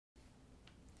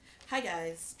Hi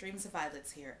guys, Dreams of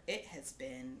Violets here. It has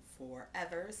been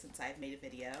forever since I've made a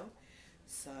video.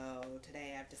 So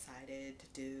today I've decided to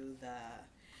do the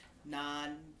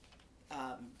non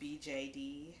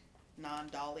BJD,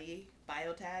 non-Dolly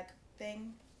biotag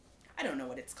thing. I don't know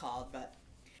what it's called, but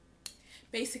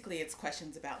basically it's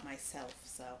questions about myself.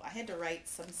 So I had to write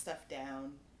some stuff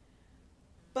down,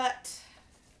 but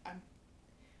I'm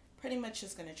pretty much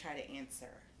just going to try to answer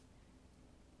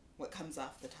what comes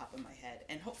off the top of my head,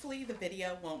 and hopefully the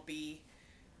video won't be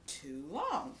too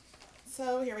long.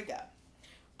 So here we go.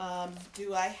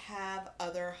 Do I have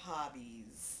other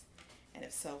hobbies? And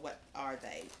if so, what are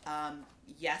they?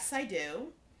 Yes, I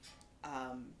do.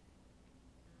 I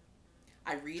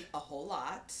read a whole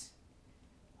lot.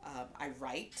 I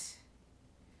write.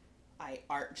 I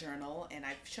art journal, and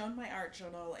I've shown my art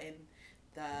journal in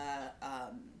the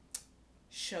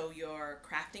Show Your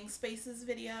Crafting Spaces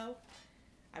video.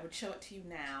 I would show it to you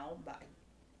now, but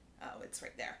oh, it's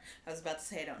right there. I was about to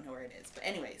say I don't know where it is. But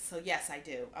anyway, so yes, I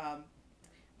do.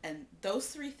 And those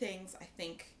three things I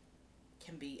think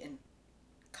can be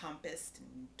encompassed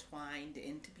and twined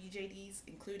into BJDs,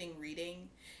 including reading,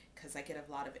 because I get a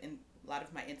lot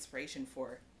of my inspiration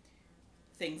for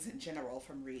things in general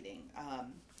from reading.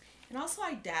 And also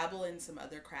I dabble in some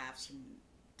other crafts from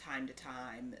time to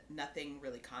time. Nothing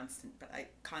really constant, but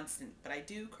I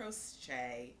do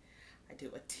crochet. I do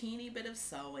a teeny bit of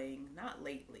sewing, not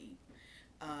lately.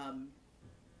 And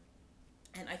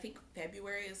I think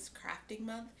February is crafting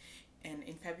month, and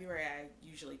in February I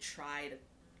usually try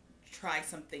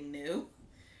something new.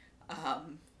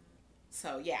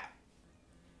 So yeah.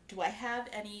 Do I have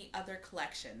any other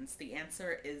collections? The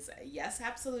answer is yes,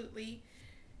 absolutely.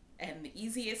 And the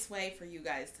easiest way for you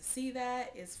guys to see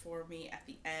that is for me at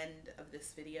the end of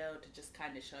this video to just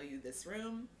kind of show you this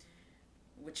room,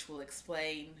 which will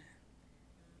explain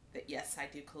that yes, I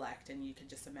do collect, and you can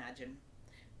just imagine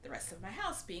the rest of my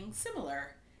house being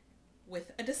similar,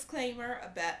 with a disclaimer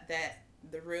about that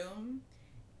the room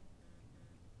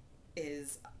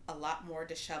is a lot more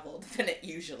disheveled than it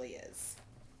usually is.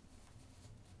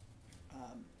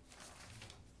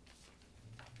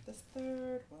 The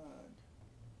third one.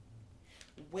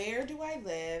 Where do I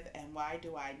live and why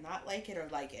do I not like it or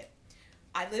like it?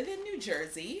 I live in New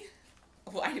Jersey.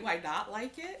 Why do I not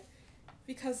like it?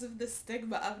 Because of the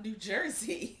stigma of New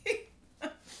Jersey.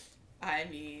 I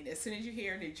mean, as soon as you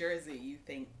hear New Jersey, you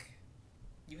think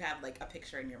you have like a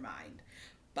picture in your mind.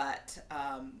 But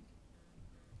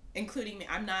including me,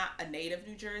 I'm not a native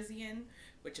New Jerseyan,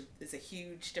 which is a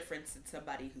huge difference in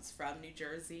somebody who's from New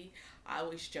Jersey. I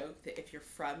always joke that if you're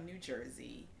from New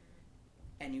Jersey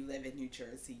and you live in New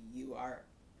Jersey, you are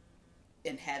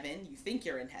in heaven. You think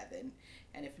you're in heaven.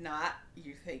 And if not,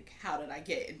 you think, how did I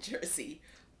get in Jersey?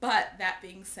 But that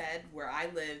being said, where I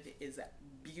live is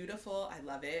beautiful. I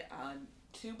love it.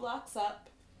 2 blocks up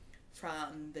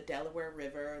from the Delaware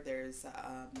River, there's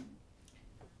a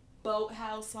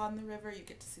boathouse on the river. You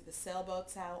get to see the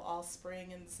sailboats out all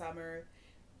spring and summer.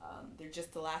 They're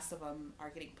just, the last of them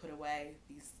are getting put away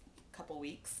these couple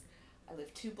weeks. I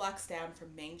live 2 blocks down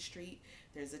from Main Street.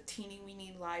 There's a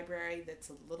teeny-weeny library that's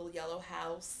a little yellow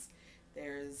house.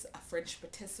 There's a French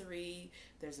patisserie.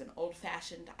 There's an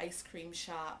old-fashioned ice cream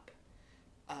shop.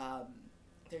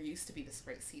 There used to be this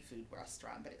great seafood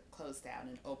restaurant, but it closed down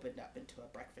and opened up into a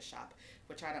breakfast shop,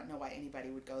 which I don't know why anybody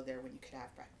would go there when you could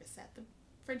have breakfast at the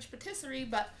French patisserie,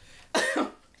 but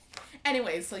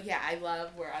anyway, so yeah, I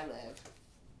love where I live.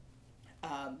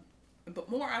 But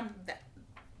more on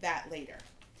that later.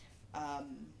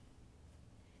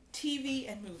 TV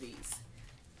and movies.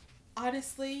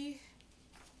 Honestly,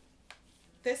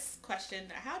 this question,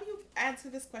 how do you answer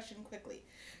this question quickly?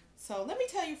 So let me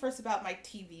tell you first about my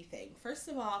TV thing. First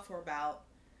of all, for about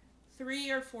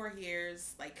 3 or 4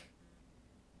 years, like,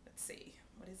 let's see,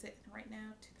 what is it right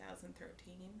now?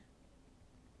 2013?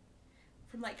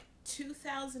 From like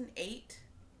 2008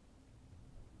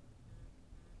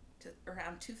 to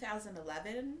around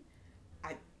 2011,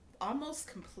 I almost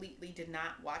completely did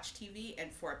not watch TV,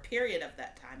 and for a period of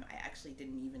that time, I actually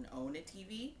didn't even own a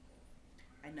TV.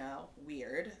 I know,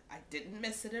 weird. I didn't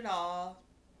miss it at all.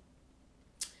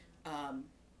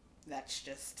 That's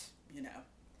just, you know.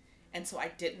 And so I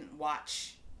didn't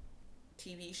watch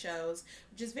TV shows,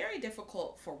 which is very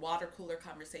difficult for water cooler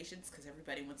conversations because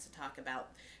everybody wants to talk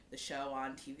about the show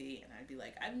on TV, and I'd be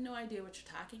like, I have no idea what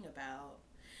you're talking about.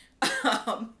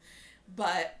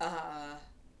 But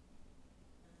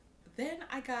then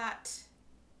I got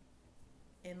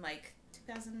in like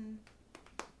 2000,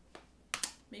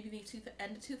 maybe the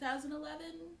end of 2011,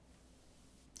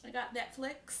 I got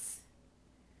Netflix,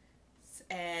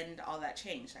 and all that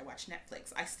changed. I watch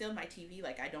Netflix. I still, my TV,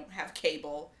 like, I don't have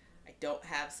cable. I don't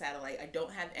have satellite. I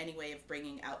don't have any way of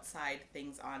bringing outside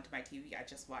things onto my TV. I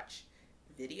just watch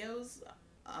videos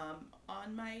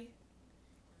on my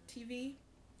TV.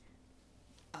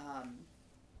 Um,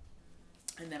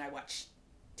 and then I watch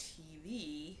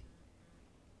TV,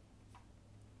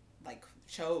 like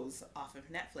shows off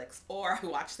of Netflix, or I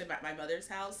watch them at my mother's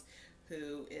house,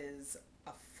 who is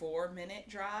a 4-minute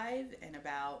drive and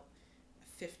about a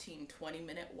 15-20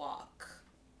 minute walk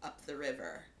up the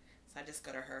river. So I just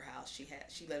go to her house. She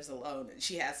lives alone and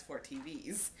she has 4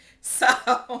 TVs. So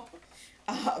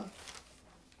um,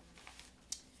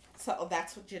 so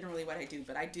that's generally what I do.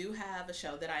 But I do have a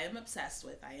show that I am obsessed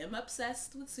with. I am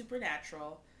obsessed with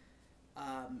Supernatural.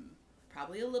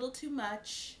 Probably a little too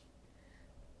much.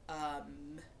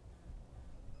 And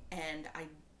I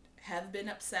have been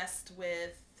obsessed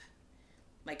with,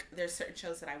 like, there's certain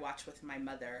shows that I watch with my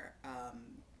mother.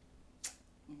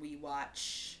 We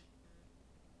watch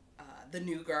The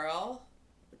New Girl,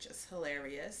 which is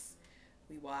hilarious.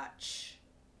 We watch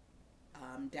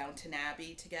Downton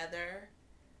Abbey together.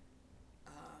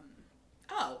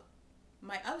 Oh,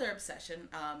 my other obsession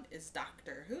is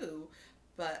Doctor Who,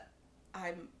 but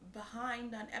I'm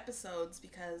behind on episodes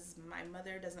because my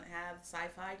mother doesn't have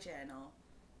Sci-Fi Channel,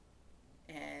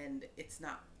 and it's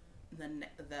not the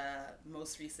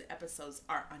most recent episodes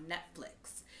are on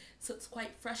Netflix, so it's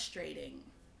quite frustrating.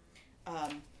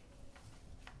 But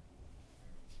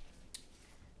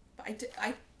I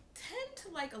tend to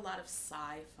like a lot of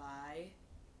sci-fi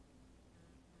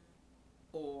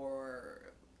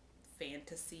or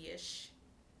fantasy-ish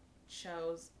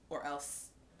shows, or else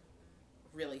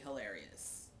really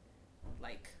hilarious,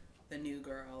 like The New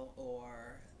Girl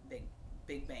or Big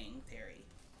Bang Theory.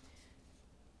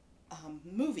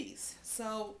 Movies.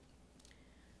 So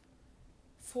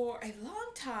for a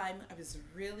long time, I was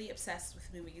really obsessed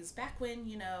with movies. Back when,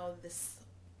 this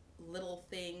little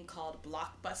thing called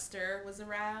Blockbuster was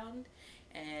around,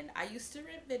 and I used to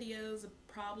rent videos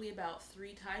probably about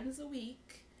 3 times a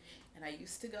week, and I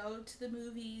used to go to the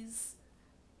movies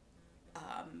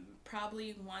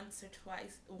probably once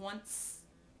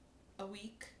a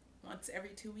week, once every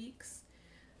 2 weeks.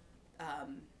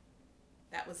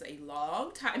 That was a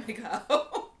long time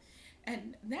ago.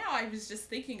 And now I was just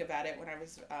thinking about it when I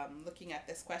was looking at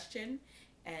this question.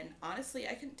 And honestly,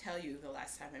 I couldn't tell you the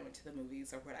last time I went to the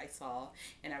movies or what I saw.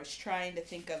 And I was trying to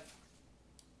think of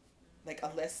like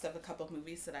a list of a couple of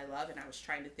movies that I love. And I was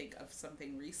trying to think of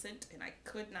something recent. And I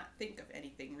could not think of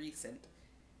anything recent,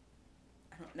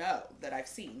 I don't know, that I've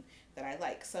seen that I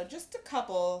like. So just a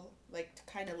couple, like, to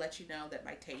kind of let you know that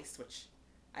my taste, which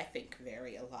I think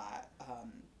vary a lot.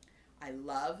 I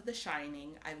love The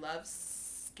Shining. I love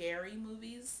scary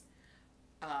movies.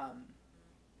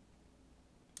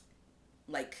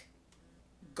 Like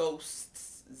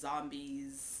ghosts,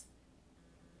 zombies,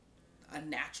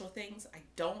 unnatural things. I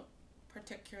don't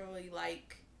particularly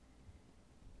like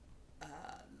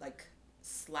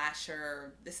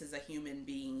slasher. This is a human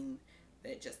being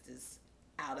that just is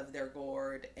out of their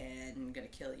gourd and gonna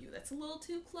kill you. That's a little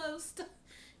too close to,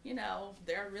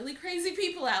 there are really crazy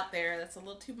people out there. That's a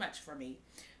little too much for me.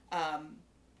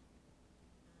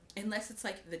 Unless it's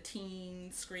like the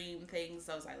teen scream things,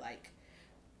 those I like.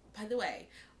 By the way,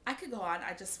 I could go on.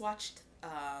 I just watched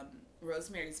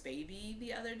Rosemary's Baby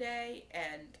the other day,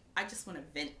 and I just want to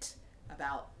vent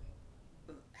about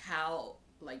how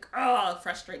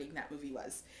frustrating that movie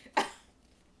was.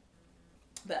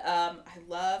 But I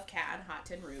love Cat on Hot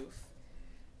Tin Roof.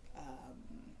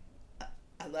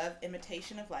 I love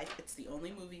Imitation of Life. It's the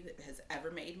only movie that has ever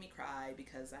made me cry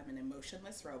because I'm an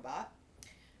emotionless robot.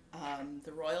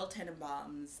 The Royal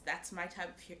Tenenbaums, that's my type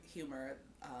of humor.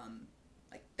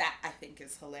 Like that I think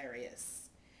is hilarious.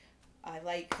 I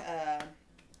like a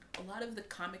lot of the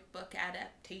comic book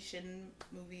adaptation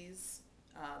movies,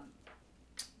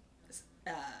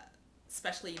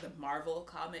 especially the Marvel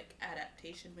comic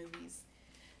adaptation movies.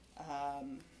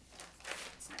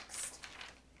 What's next?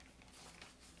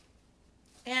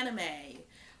 Anime.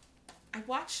 I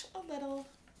watch a little,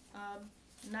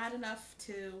 not enough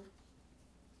to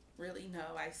really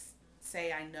know.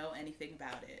 Say I know anything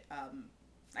about it.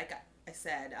 Like I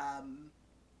said,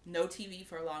 no TV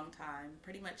for a long time.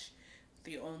 Pretty much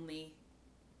the only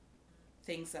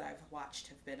things that I've watched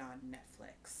have been on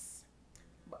Netflix.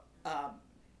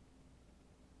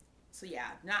 So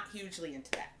yeah, not hugely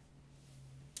into that.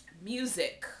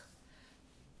 Music.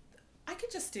 I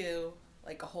could just do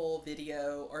like a whole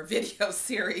video or video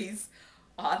series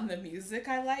on the music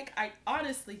I like. I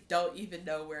honestly don't even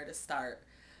know where to start.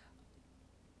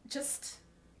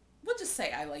 We'll just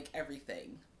say I like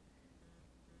everything.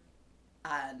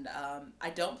 And I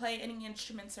don't play any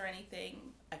instruments or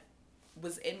anything. I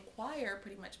was in choir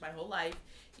pretty much my whole life,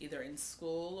 either in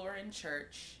school or in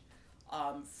church,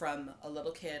 from a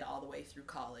little kid all the way through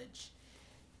college.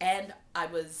 And I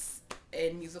was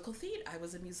in musical theater. I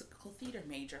was a musical theater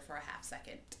major for a half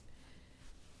second.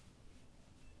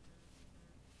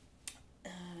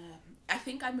 I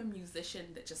think I'm a musician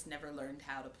that just never learned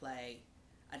how to play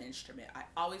an instrument. I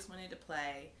always wanted to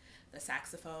play the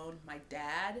saxophone. My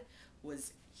dad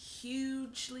was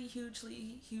hugely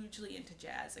into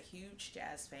jazz, a huge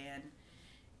jazz fan.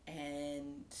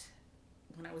 And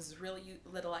when I was really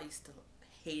little, I used to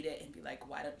hate it and be like,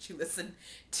 why don't you listen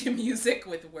to music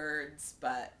with words?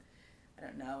 But I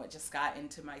don't know, it just got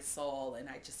into my soul, and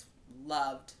I just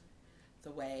loved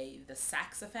the way the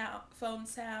saxophone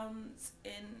sounds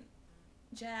in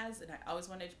jazz, and I always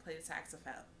wanted to play the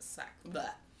saxophone.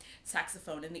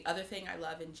 And the other thing I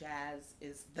love in jazz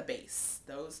is the bass.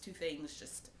 Those two things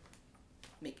just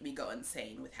make me go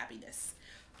insane with happiness.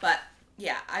 But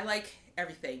yeah, I like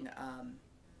everything.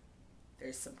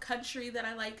 There's some country that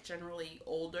I like, generally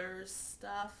older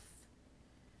stuff,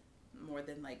 more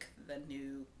than like the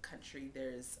new country.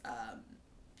 There's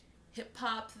hip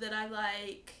hop that I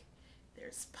like.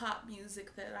 There's pop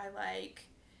music that I like.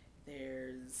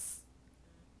 There's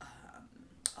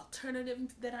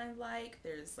alternative that I like.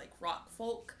 There's like rock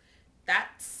folk.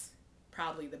 That's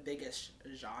probably the biggest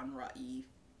genre-y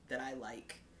that I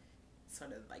like.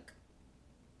 Sort of like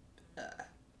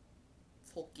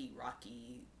folky,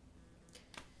 rocky,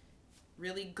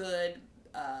 really good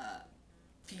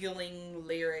feeling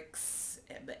lyrics,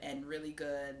 and really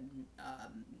good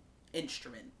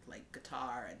instrument like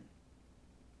guitar, and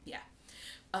yeah.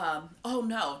 Oh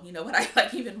no, you know what I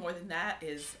like even more than that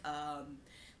is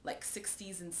like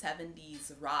 60s and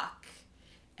 70s rock,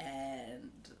 and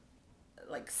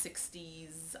like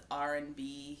 60s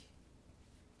R&B,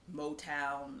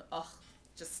 Motown. Oh,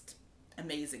 just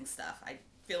amazing stuff. I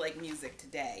feel like music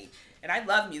today, and I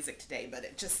love music today, but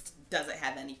it just doesn't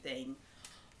have anything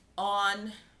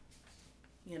on,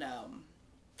 you know,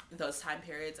 those time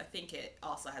periods. I think it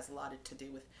also has a lot to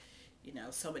do with, you know,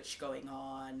 so much going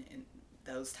on, and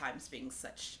those times being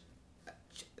such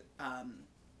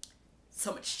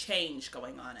so much change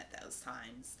going on at those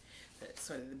times, that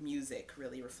sort of the music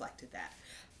really reflected that.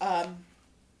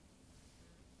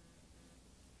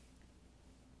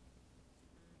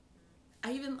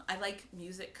 I like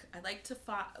music. I like to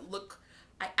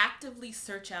I actively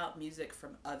search out music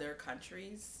from other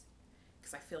countries,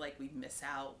 because I feel like we miss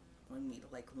out when we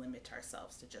like limit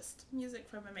ourselves to just music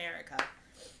from America.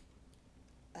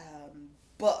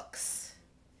 Books.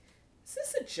 Is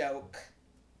this a joke?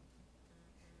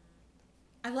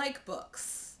 I like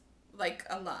books, like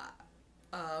a lot.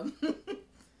 Um,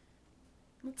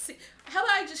 let's see. How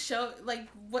about I just show like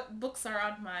what books are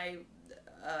on my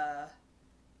uh,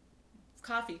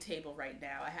 coffee table right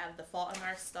now? I have The Fault in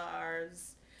Our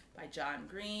Stars by John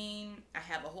Green. I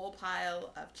have a whole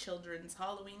pile of children's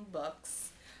Halloween books.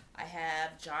 I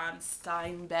have John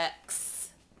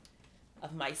Steinbeck's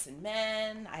Of Mice and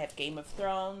Men. I have Game of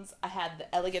Thrones. I have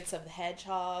The Elegance of the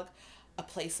Hedgehog, A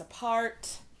Place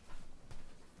Apart,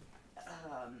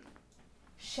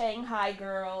 Shanghai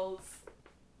Girls,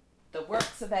 The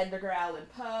Works of Edgar Allan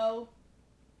Poe,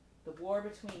 The War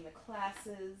Between the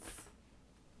Classes.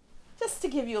 Just to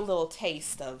give you a little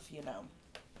taste of, you know,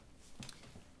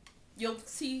 you'll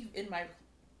see in my,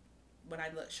 when I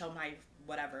show my,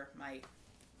 whatever, my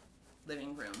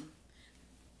living room,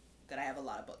 that I have a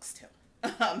lot of books too.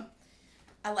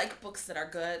 I like books that are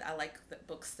good. I like the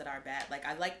books that are bad. Like,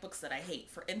 I like books that I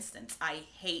hate. For instance, I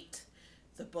hate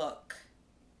the book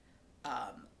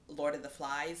Lord of the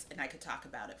Flies, and I could talk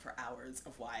about it for hours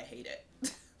of why I hate it.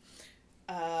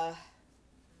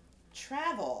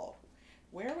 Travel.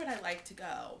 Where would I like to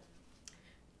go?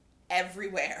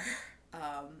 Everywhere.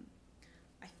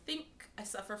 I think I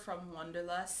suffer from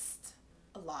wanderlust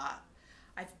a lot.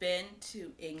 I've been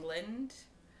to England.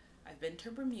 I've been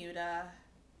to Bermuda.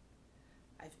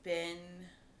 I've been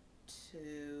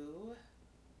to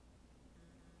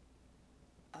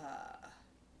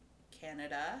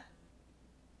Canada.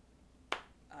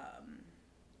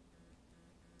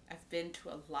 I've been to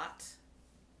a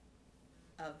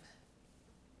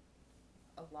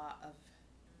lot of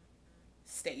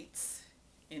states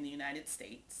in the United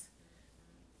States.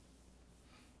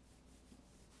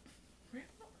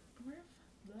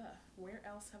 Where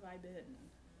else have I been?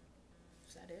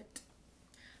 Is that it?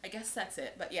 I guess that's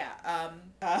it. But yeah,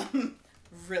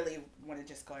 really want to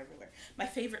just go everywhere. My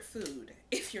favorite food,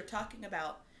 if you're talking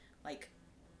about like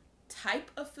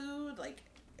type of food, like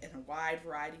in a wide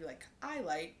variety, like I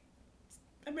like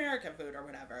American food or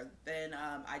whatever, then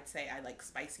I'd say I like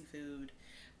spicy food.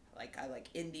 Like I like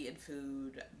Indian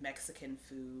food, Mexican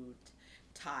food,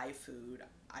 Thai food.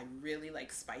 I really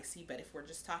like spicy, but if we're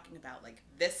just talking about like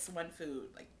this one food,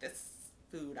 like this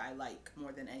food I like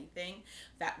more than anything,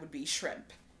 that would be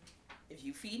shrimp. If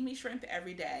you feed me shrimp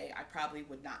every day, I probably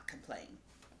would not complain.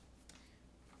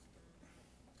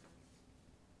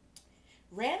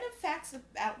 Random facts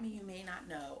about me you may not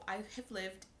know. I have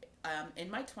lived, in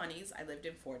my 20s, I lived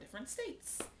in 4 different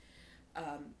states.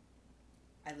 Um,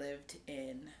 I lived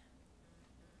in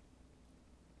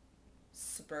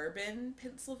suburban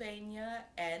Pennsylvania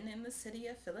and in the city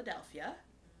of Philadelphia.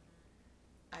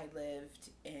 I lived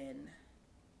in,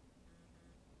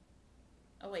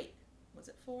 oh wait, was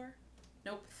it 4?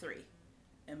 Nope, 3.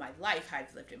 In my life,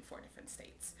 I've lived in 4 different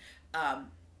states.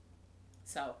 Um,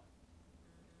 so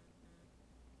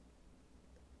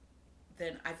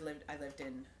then I lived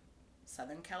in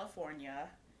Southern California,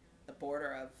 the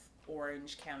border of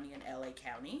Orange County and LA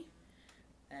County.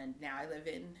 And now I live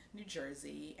in New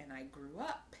Jersey, and I grew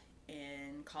up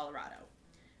in Colorado.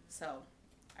 So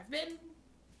I've been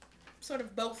sort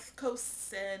of both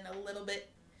coasts and a little bit,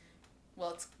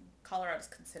 well, it's Colorado's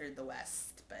considered the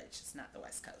West, but it's just not the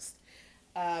West Coast.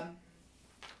 Um,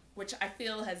 which I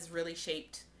feel has really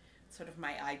shaped sort of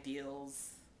my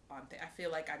ideals on I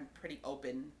feel like I'm a pretty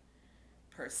open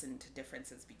person to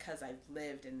differences because I've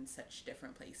lived in such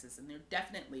different places, and there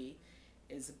definitely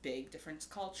is a big difference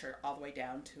culture all the way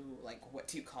down to like what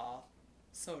do you call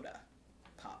soda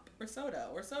pop or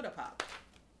soda pop.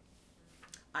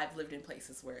 I've lived in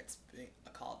places where it's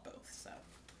called both. So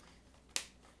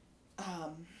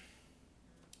um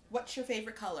what's your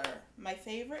favorite color? My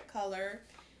favorite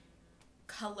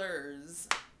colors,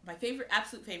 my favorite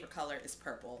absolute favorite color is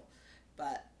purple,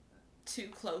 but too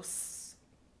close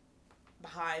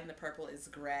behind the purple is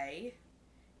gray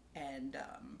and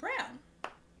brown.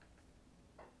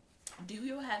 Do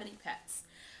you have any pets?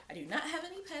 I do not have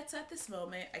any pets at this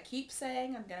moment. I keep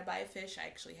saying I'm gonna buy a fish. I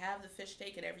actually have the fish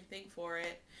tank and everything for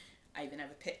it. I even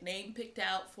have a pet name picked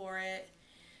out for it.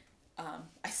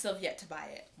 I still have yet to buy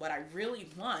it. What I really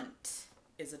want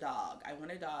is a dog. I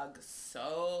want a dog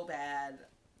so bad.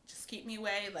 Just keep me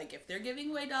away. Like if they're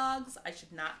giving away dogs, I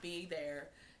should not be there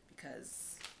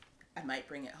because I might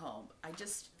bring it home. I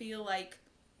just feel like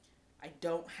I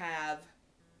don't have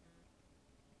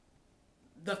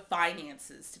the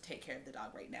finances to take care of the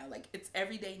dog right now. Like its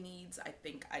everyday needs, I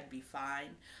think I'd be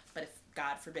fine. But if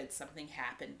God forbid something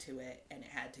happened to it and it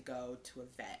had to go to a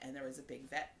vet and there was a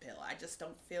big vet bill, I just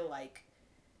don't feel like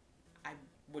I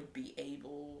would be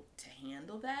able to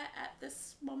handle that at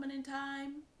this moment in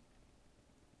time.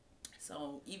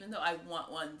 So even though I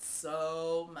want one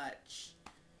so much,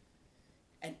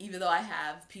 and even though I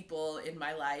have people in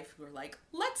my life who are like,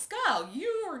 let's go,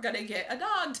 you are gonna get a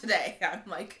dog today, I'm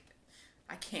like,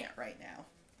 I can't right now.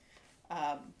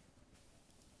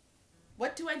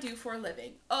 What do I do for a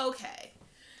living? Okay.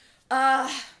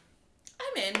 I'm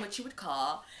in what you would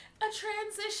call a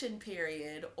transition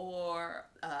period, or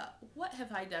what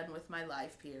have I done with my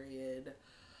life period,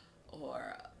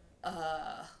 or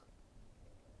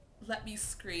let me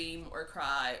scream or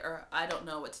cry, or I don't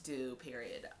know what to do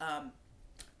period.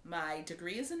 My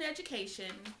degree is in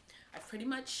education. I've pretty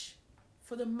much,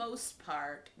 for the most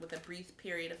part, with a brief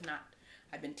period of not,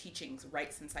 I've been teaching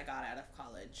right since I got out of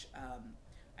college.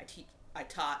 I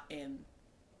taught in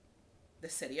the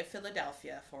city of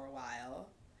Philadelphia for a while.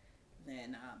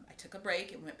 Then I took a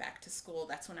break and went back to school.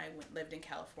 That's when I lived in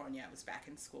California. I was back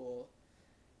in school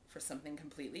for something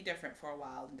completely different for a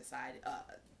while and decided,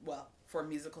 for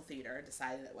musical theater,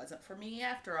 decided it wasn't for me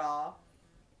after all.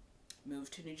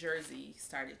 Moved to New Jersey,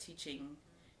 started teaching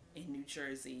in New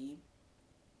Jersey.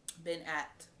 Been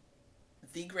at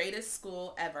the greatest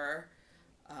school ever.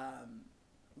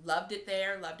 Loved it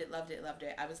there, loved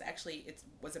it. I was actually, it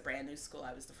was a brand new school.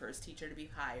 I was the first teacher to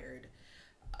be hired.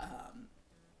 I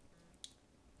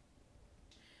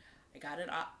got it,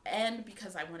 and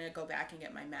because I want to go back and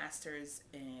get my master's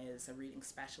as a reading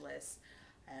specialist,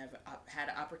 I've had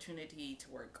an opportunity to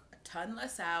work a ton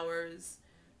less hours,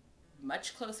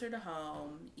 much closer to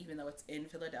home, even though it's in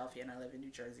Philadelphia and I live in New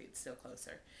Jersey, it's still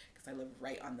closer because I live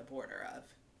right on the border of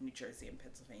New Jersey and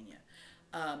Pennsylvania.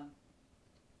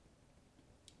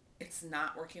 It's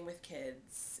not working with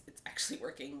kids. It's actually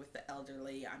working with the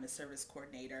elderly. I'm a service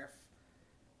coordinator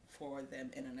for them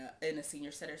in a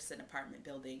senior citizen apartment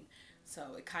building.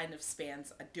 So it kind of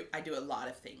spans, I do a lot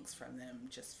of things from them,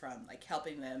 just from like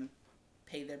helping them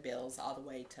pay their bills all the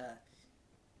way to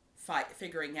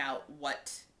figuring out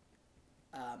what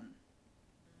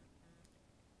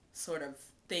sort of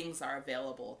things are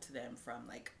available to them from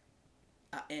like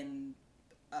in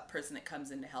a person that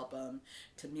comes in to help them,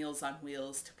 to Meals on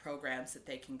Wheels, to programs that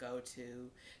they can go to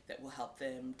that will help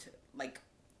them, to like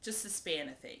just the span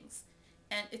of things.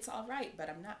 And it's all right, but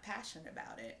I'm not passionate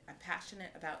about it. I'm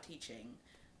passionate about teaching.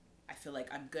 I feel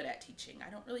like I'm good at teaching. I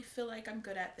don't really feel like I'm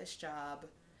good at this job.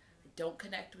 I don't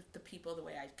connect with the people the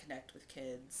way I connect with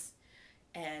kids.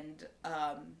 And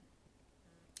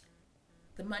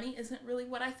the money isn't really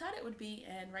what I thought it would be.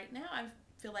 And right now I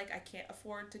feel like I can't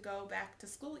afford to go back to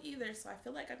school either. So I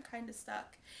feel like I'm kind of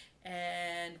stuck.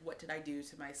 And what did I do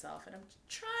to myself? And I'm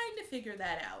trying to figure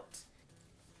that out.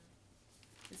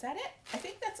 Is that it? I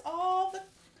think that's all the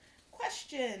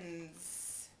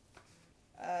questions.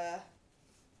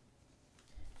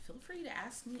 Feel free to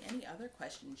ask me any other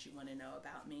questions you want to know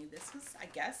about me. This was, I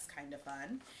guess, kind of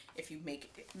fun. If you make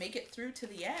it through to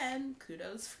the end,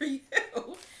 kudos for you.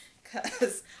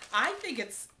 Because I think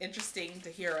it's interesting to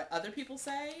hear what other people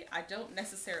say. I don't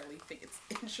necessarily think it's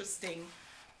interesting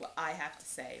what I have to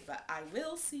say. But I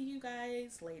will see you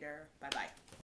guys later. Bye-bye.